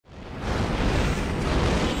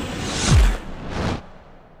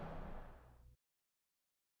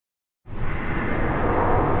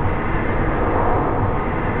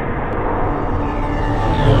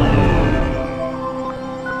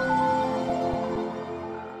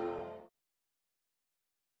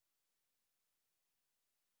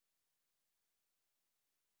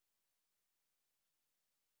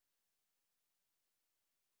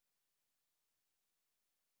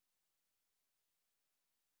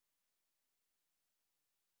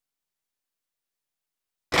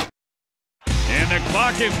And the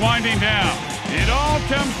clock is winding down. It all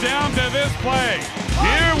comes down to this play.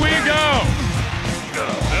 Here we go.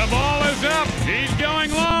 The ball is up. He's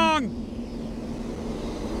going long.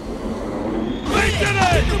 They did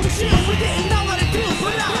it!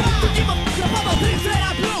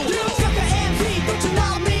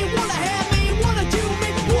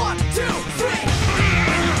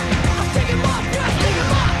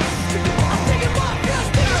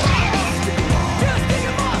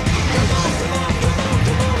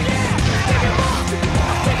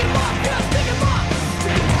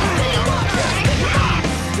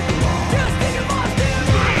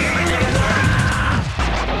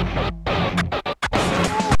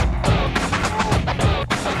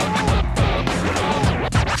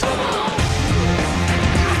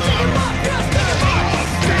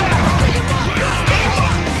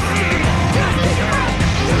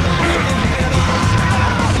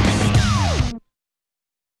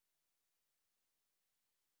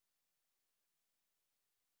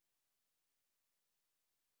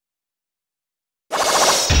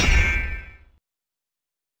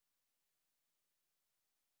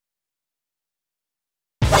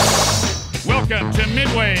 Welcome to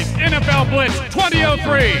Midway's NFL Blitz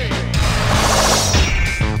 2003.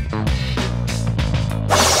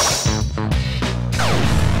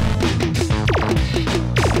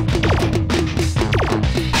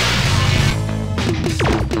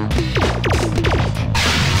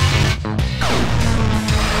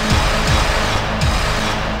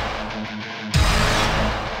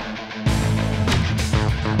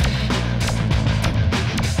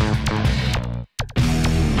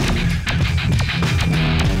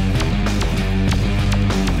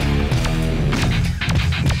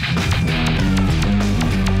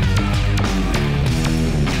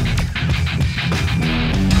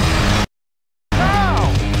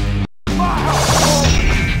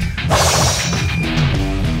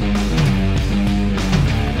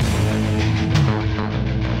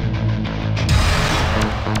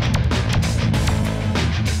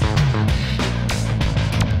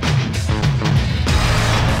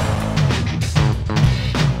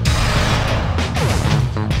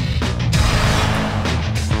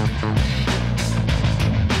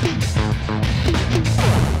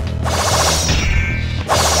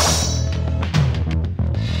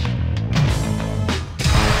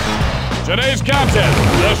 Today's contest,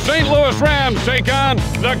 the St. Louis Rams take on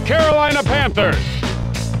the Carolina Panthers.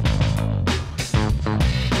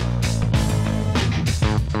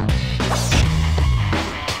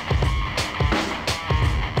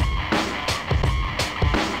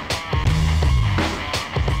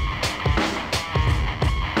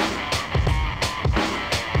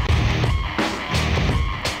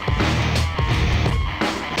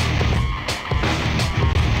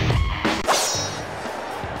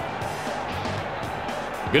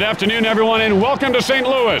 Good afternoon, everyone, and welcome to St.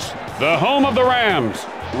 Louis, the home of the Rams.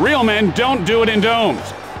 Real men don't do it in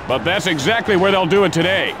domes, but that's exactly where they'll do it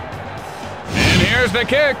today. And here's the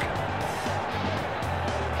kick.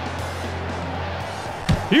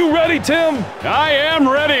 You ready, Tim? I am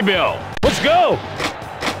ready, Bill. Let's go.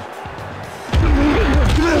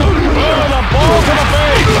 Oh, the ball to the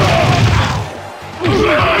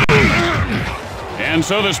face. And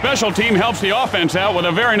so the special team helps the offense out with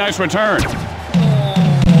a very nice return.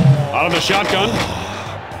 Out of the shotgun.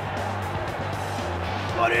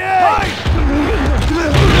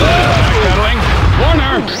 Backpedaling.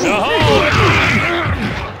 Warner. The hole.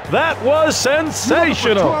 That was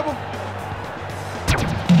sensational.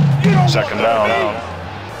 Second down.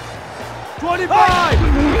 25.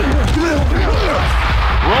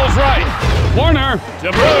 Rolls right. Warner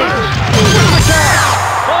to Bruce.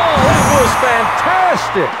 Oh, that was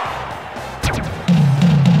fantastic.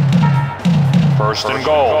 First and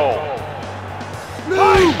goal.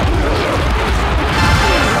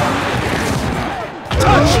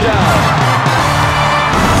 Touchdown.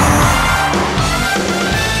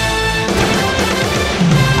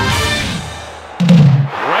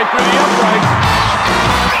 Right through the uprights.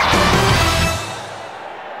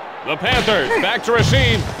 The Panthers back to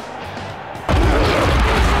receive.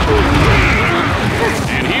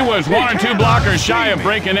 And he was one or two blockers shy of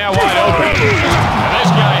breaking that wide open. This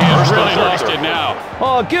guy has really lost it now.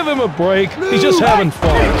 Oh, give him a break. He's just having fun.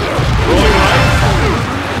 Rolling right.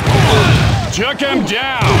 Took him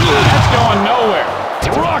down. That's going nowhere.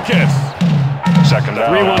 Rockets. Second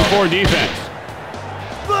down. 3-1-4 defense.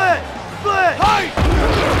 Split! Hey!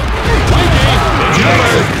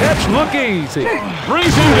 Catch look easy.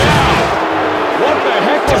 Brings him down. What the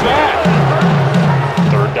heck was that?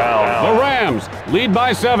 Third down. The Rams lead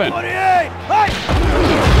by 7. 28! Hey!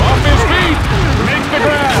 Off his feet. Makes the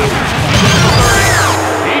grab.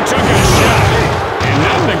 took a shot. And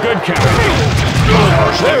not the good kind.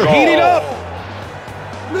 They're heating up.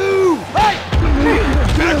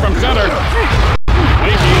 Back from center.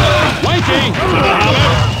 Wanky.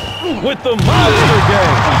 With the monster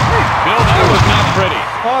game. Bill, that was not pretty.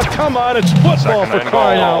 Oh, come on, it's football Second for and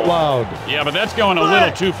crying goal. out loud. Yeah, but that's going a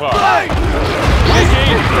little too far.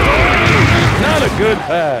 Wanky. Not a good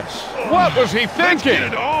pass. What was he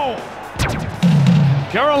thinking?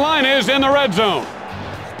 Carolina is in the red zone.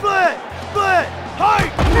 Split,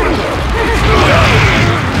 height.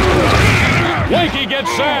 Wanky gets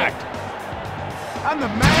sacked. I'm the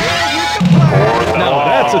man with the play. Now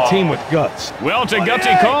that's a team with guts. Well, it's a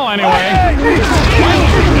gutsy call anyway. And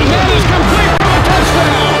that is complete for a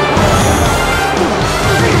touchdown.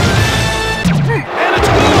 And it's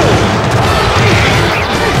good.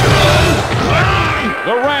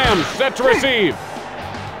 The Rams set to receive.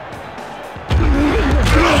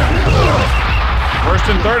 First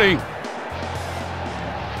and 30.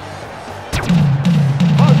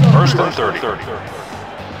 First and 30.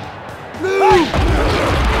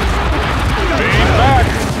 Feed back.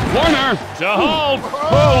 Warner to hold.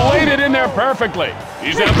 Oh, laid it in there perfectly.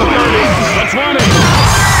 He's at the 30. Let's run it.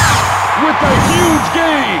 With a huge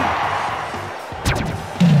gain.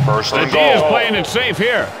 First The and D is goal. playing it safe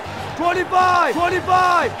here. 25.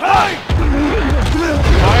 Hey!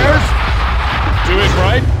 Fires. To his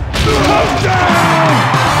right. Touchdown!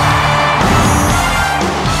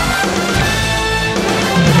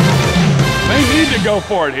 They need to go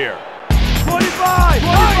for it here. 25.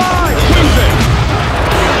 Wins it.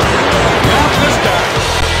 Now this guy.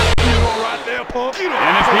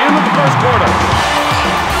 And it's the end of the first quarter.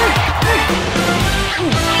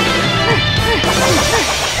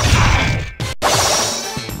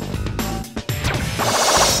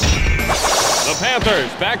 The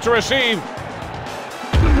Panthers back to receive.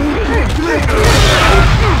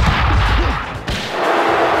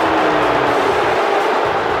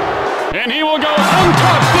 And he will go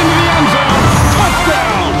untouched into the end zone.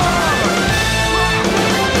 Touchdown!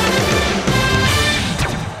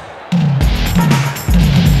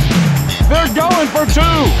 They're going for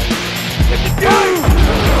two.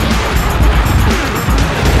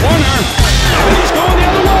 Warner. And he's going the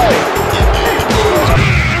other way.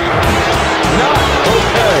 Not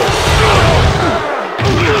okay.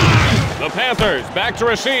 The Panthers back to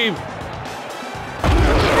receive.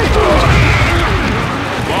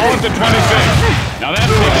 Ball at the 26. Now that's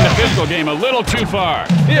taking the physical game a little too far.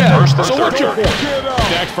 Yeah, First and so what's your 30. point?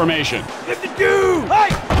 Stack formation. Hey!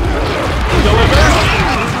 Delivers.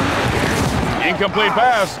 Incomplete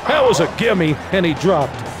pass. That was a gimme, and he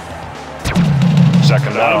dropped it.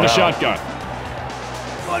 Second Out of down. the shotgun.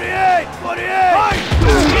 48!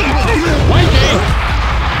 Wanky.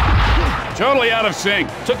 Totally out of sync.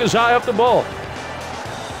 Took his eye off the ball.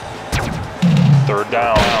 Third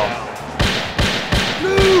down.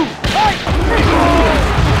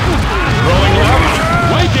 Rolling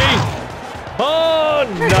left. Wanky. Oh,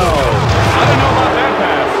 no. I don't know about that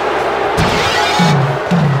pass.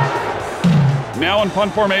 Now in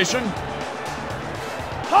punt formation.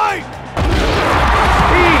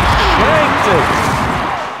 He shanked it.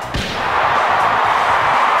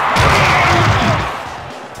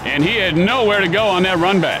 And he had nowhere to go on that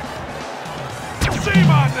run back. See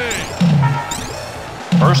my name.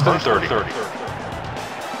 First and 30.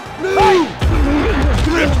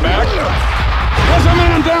 Trips back. Has a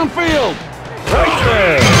man downfield. Right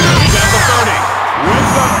there. He's at the 30. With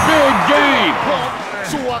the big gain.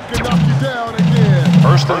 So I can knock you down again.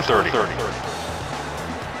 First and 30.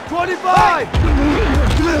 25!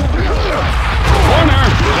 Corner.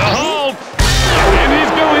 The hold. And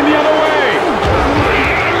he's going the other way.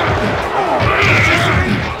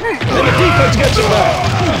 And the defense gets it back.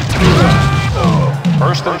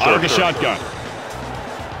 First and 30. Out of the shotgun.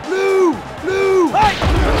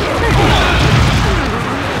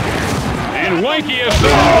 And Wanky is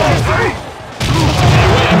there.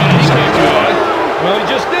 Wait a minute, he can't do it. Well, he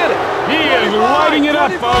just did it. He is lighting it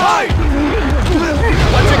up, folks.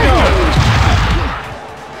 Let's it go.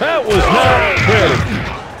 That was not pretty.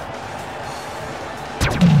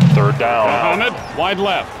 Third down. Muhammad, wide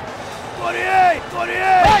left. 28!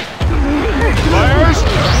 Fires.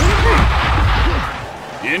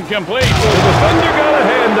 Incomplete. The defender got a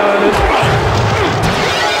hand on it.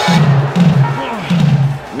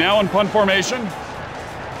 Now in punt formation. Get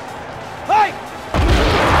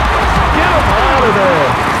him out of there.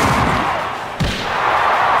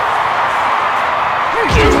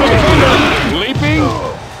 It's the defender. Leaping.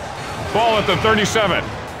 Ball at the 37.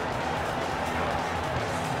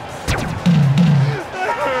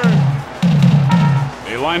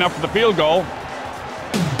 They line up for the field goal.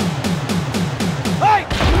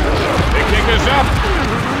 is up.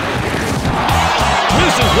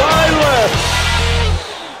 This is wide left.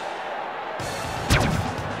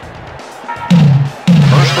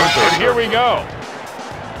 First and 30. And here we go.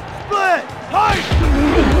 Split! Height!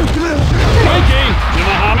 Mikey to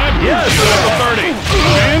Muhammad. Yes. To the 30.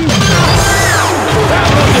 In. That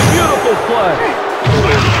was a beautiful play.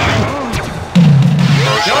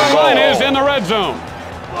 First and Carolina goal. is in the red zone.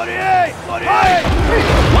 48! 48!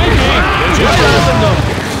 Mikey is Right in. on the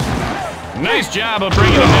number. Nice job of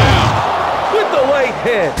bringing him down. With the late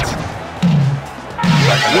hit.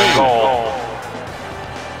 Second and goal.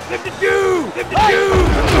 52!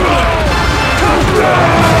 52!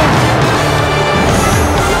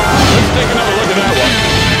 Let's take another look at that one.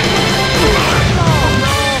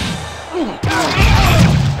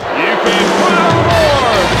 You can put it on the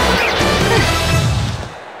board.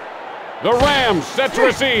 The Rams set to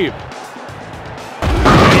receive.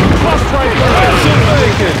 Plus right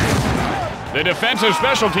there. The defensive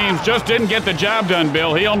special teams just didn't get the job done,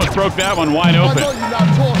 Bill. He almost broke that one wide I know open. you're not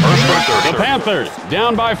talking. First and 30. The Panthers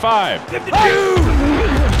down by 5. 52!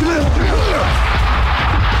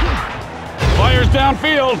 Fires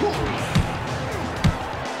downfield.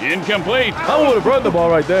 Incomplete. I would have run the ball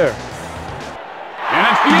right there. And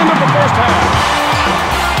it's the end of the first half.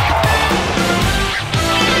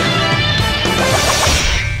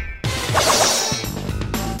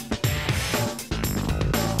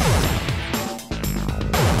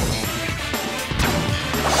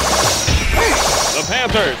 The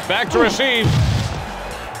Panthers back to receive.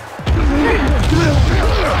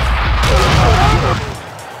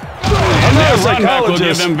 I'm not a That run back will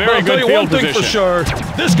give psychologist, them but very I'll tell good you one field thing for position. sure.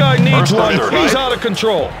 This guy needs First and one. 30. He's out of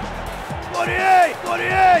control. 48!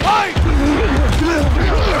 48! Height!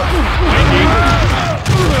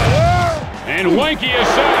 And Wanky is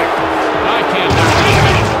sacked. I can't believe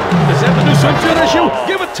it. Does that the new swing finish you?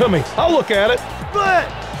 Give it to me. I'll look at it. Split!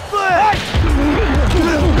 Split! Height!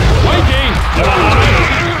 Wanky.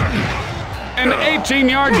 An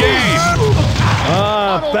 18-yard gain.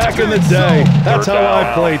 Back in the day. That's how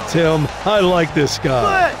I played, Tim. I like this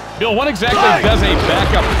guy. Split! Bill, what exactly does a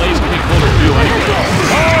backup place kick holder do anyway?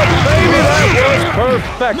 Oh, baby, that was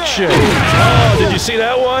perfection. Oh, did you see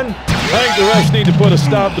that one? I think the refs need to put a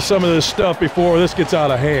stop to some of this stuff before this gets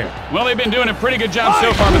out of hand. Well, they've been doing a pretty good job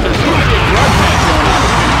so far, but there's going to be a grudge match going on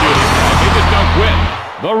between the two of these guys. They just don't quit.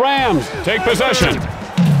 The Rams take possession.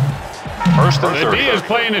 First and The 30. D is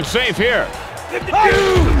playing it safe here. 52!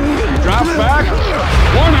 Drops back.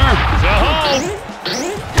 Warner to hold.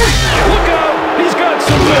 Look out! He's got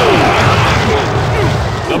some room.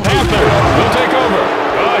 The Panthers will take over.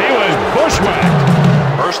 Oh, he was bushwhacked.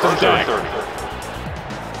 First and 30.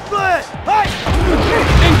 Split! Height!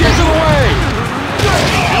 And gets it away.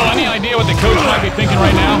 Bill, any idea what the coach might be thinking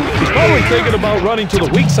right now? He's probably thinking about running to the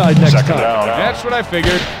weak side next Second time. down. That's what I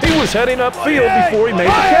figured. He was heading upfield before he made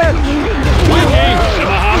the catch. Winky to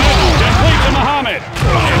Muhammad. Complete to Muhammad.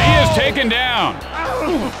 And he is taken down.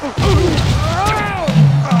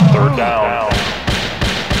 Third down.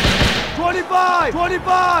 25!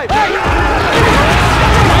 25!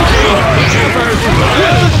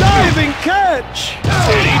 With the diving catch.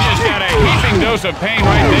 And he just got a heaping dose of pain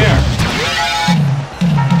right there.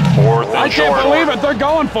 Fourth I and can't short. believe it. They're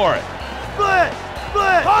going for it. Split!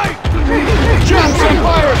 Split! Height! Jumps and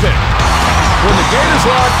fires it. When the gate is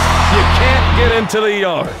locked, you can't get into the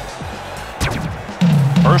yard.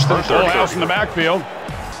 First and Full house 30. in the backfield.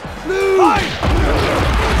 Height!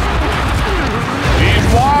 He's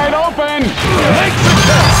wide open. Makes the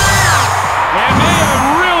catch. And they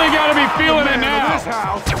have really got to be feeling it now.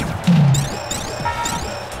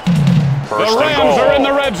 The First and Rams goal. are in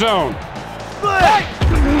the red zone. Split!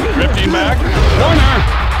 Drifting back. Warner.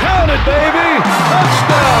 Count it, baby.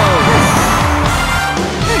 Touchdown.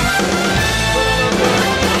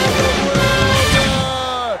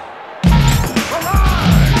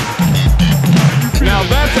 Now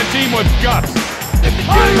that's a team with guts.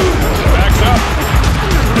 Backs up.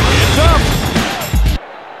 It's up.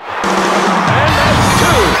 And that's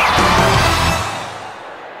two.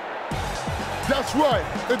 That's right,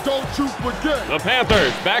 and don't you forget. The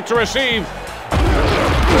Panthers back to receive.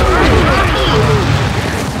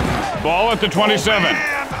 Ball at the 27.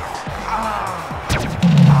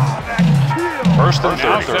 First and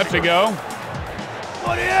Now 30. set to go.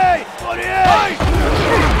 48! 48!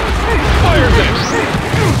 Fires it.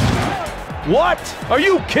 What? Are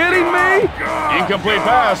you kidding me? Incomplete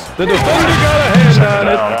pass. The defender got a hand on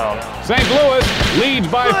it. Down. St. Louis leads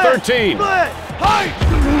by 13. Split! Height!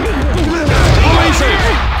 Releases.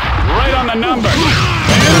 Right on the number.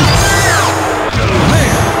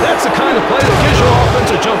 Man, that's the kind of play that gives your offense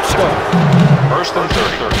a jump start. First and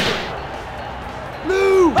 30.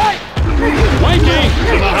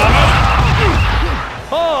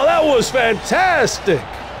 fantastic.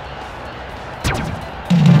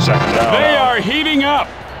 Second down. They are heating up.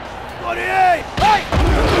 28! Hey!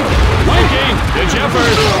 Winky to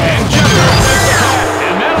Jeffers, and Jeffers makes the cut,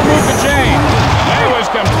 and that'll move the chain. That was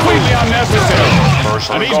completely unnecessary. First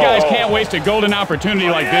Now, and these goal. guys can't waste a golden opportunity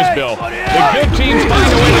like this, Bill. The good teams find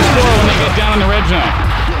a way to score when they get down in the red zone.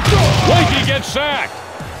 Winky gets sacked.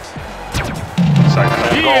 Second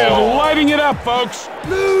and He is goal. lighting it up, folks.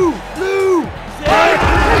 Blue! Blue! Winky,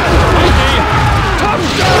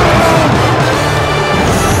 touchdown!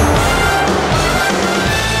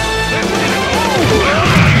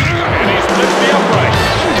 And he splits the upright.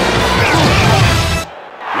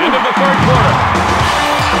 End of the third quarter.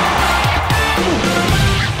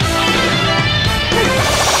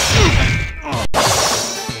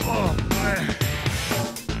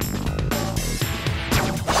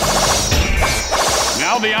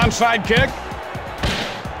 Now the onside kick.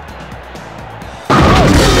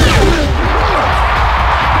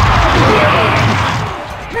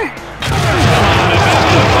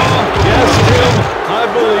 Yes, Tim, I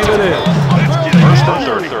believe it is. First and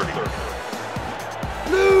 30.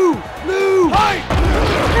 Blue! Blue! Hey!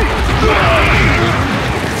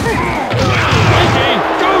 Winky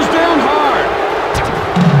goes down hard.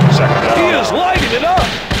 Second down. He is lighting it up.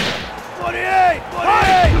 28!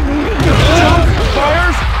 28! Jump,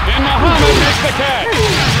 fires, and Muhammad makes the catch.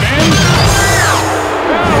 Spins.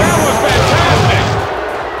 Oh, that was fantastic.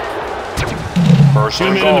 First 2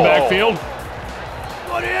 and men goal. in the backfield.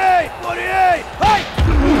 28! 28! Hey!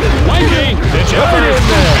 Winky to Jeffers. in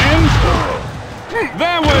there. Spins.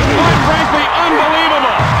 That was quite frankly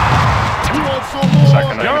unbelievable. You want some more?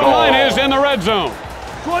 Second and Carolina goal. is in the red zone.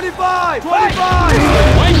 25! 25!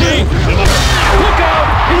 Winky to the Look out,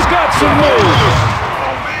 he's got some moves.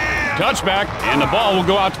 touchback, and the ball will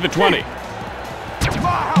go out to the 20.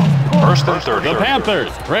 First and 30. The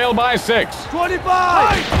Panthers trail by 6.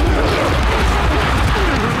 25!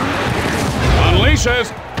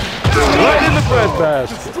 Unleashes. Right in the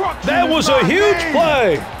breadbasket. That was a huge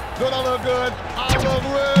play. Don't I look good? I look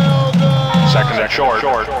real good. Second and short.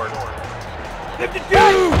 52!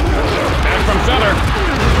 Back from center.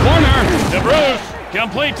 Warner to Bruce.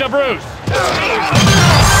 Complete to Bruce.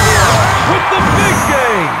 With the big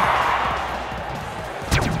game.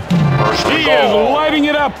 First and He is goal. lighting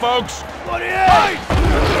it up, folks. 28!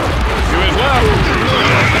 To his left.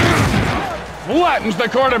 Flattens the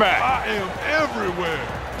quarterback. I am everywhere.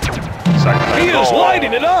 Second and He goal. is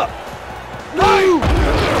lighting it up. No!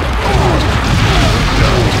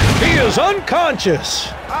 He is unconscious.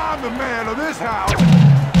 I'm the man of this house.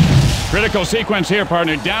 Critical sequence here,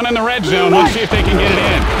 partner. Down in the red zone. Let's see if they can get it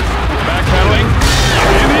in. Backpedaling.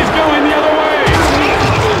 And he's going the other way.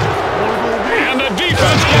 And the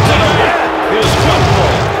defense gets it back. His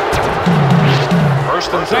football.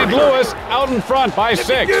 First and 30. St. Louis out in front by 6.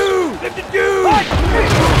 52! 52!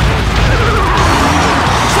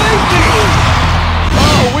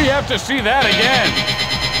 Oh, we have to see that again.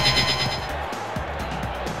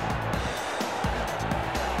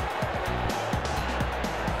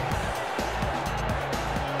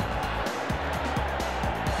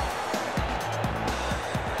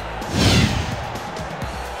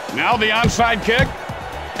 Now the onside kick.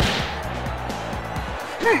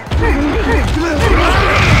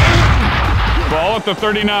 Ball at the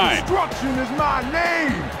 39. Destruction is my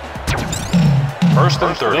name. First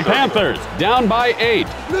and 30. The Panthers down by 8.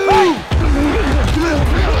 Blue!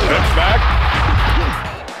 Steps back.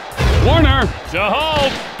 Warner to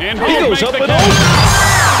Holt. And He Holt goes makes up the and catch. over.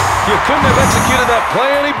 You couldn't have executed that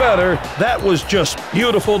play any better. That was just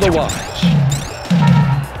beautiful to watch.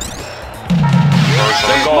 First and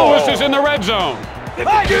St. goal. Louis is in the red zone. 52!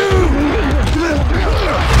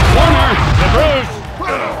 Warner to Bruce.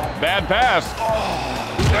 Bad pass.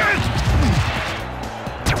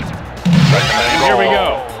 Second and And here we goal.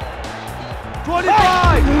 go.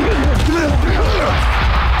 25!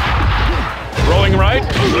 Rolling right.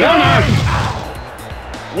 Warner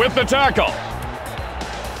with the tackle.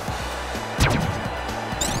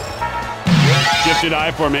 Shifted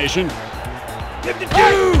I formation. 52!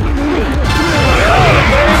 Baby,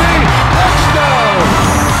 touchdown.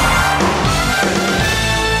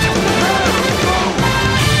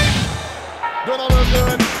 Don't I look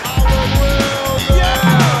good? I look real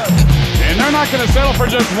good. And they're not going to settle for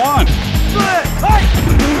just one. Split! Hey!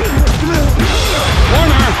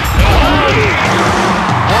 Warner to Holt.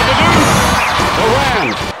 For the Deuce. The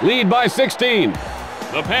Rams lead by 16.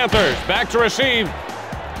 The Panthers back to receive. Like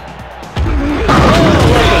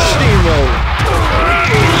a steamroller.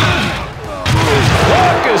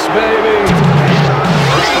 Raucous, baby.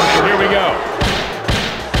 Here we go.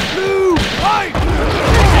 Blue! Hey!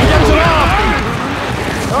 He gets it off.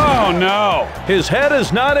 His head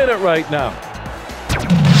is not in it right now.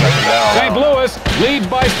 Second down. St. Louis leads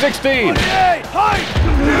by 16. 28. Hike.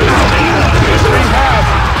 Screen pass.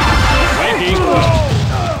 Wakey.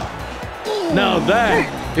 Now that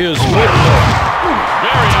is football.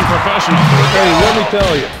 Very unprofessional. Hey, let me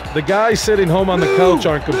tell you, the guys sitting home on the couch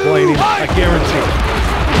aren't complaining, I guarantee it.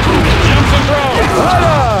 Jumps and throws.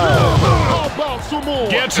 How about some more?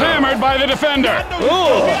 Gets hammered by the defender.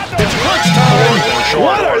 Oh, it's clutch time.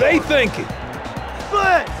 What are they thinking?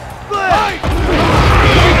 Split. Split. Wakey.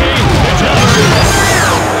 It's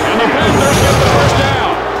and the Panthers get the first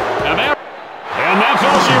down. And that's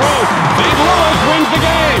all she wrote. St. Louis wins the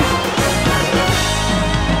game.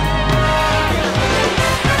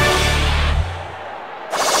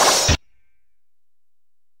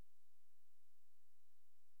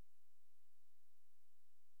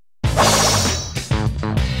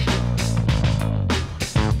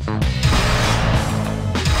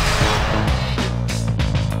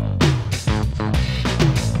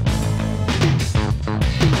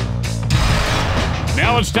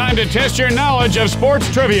 Now it's time to test your knowledge of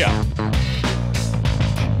sports trivia.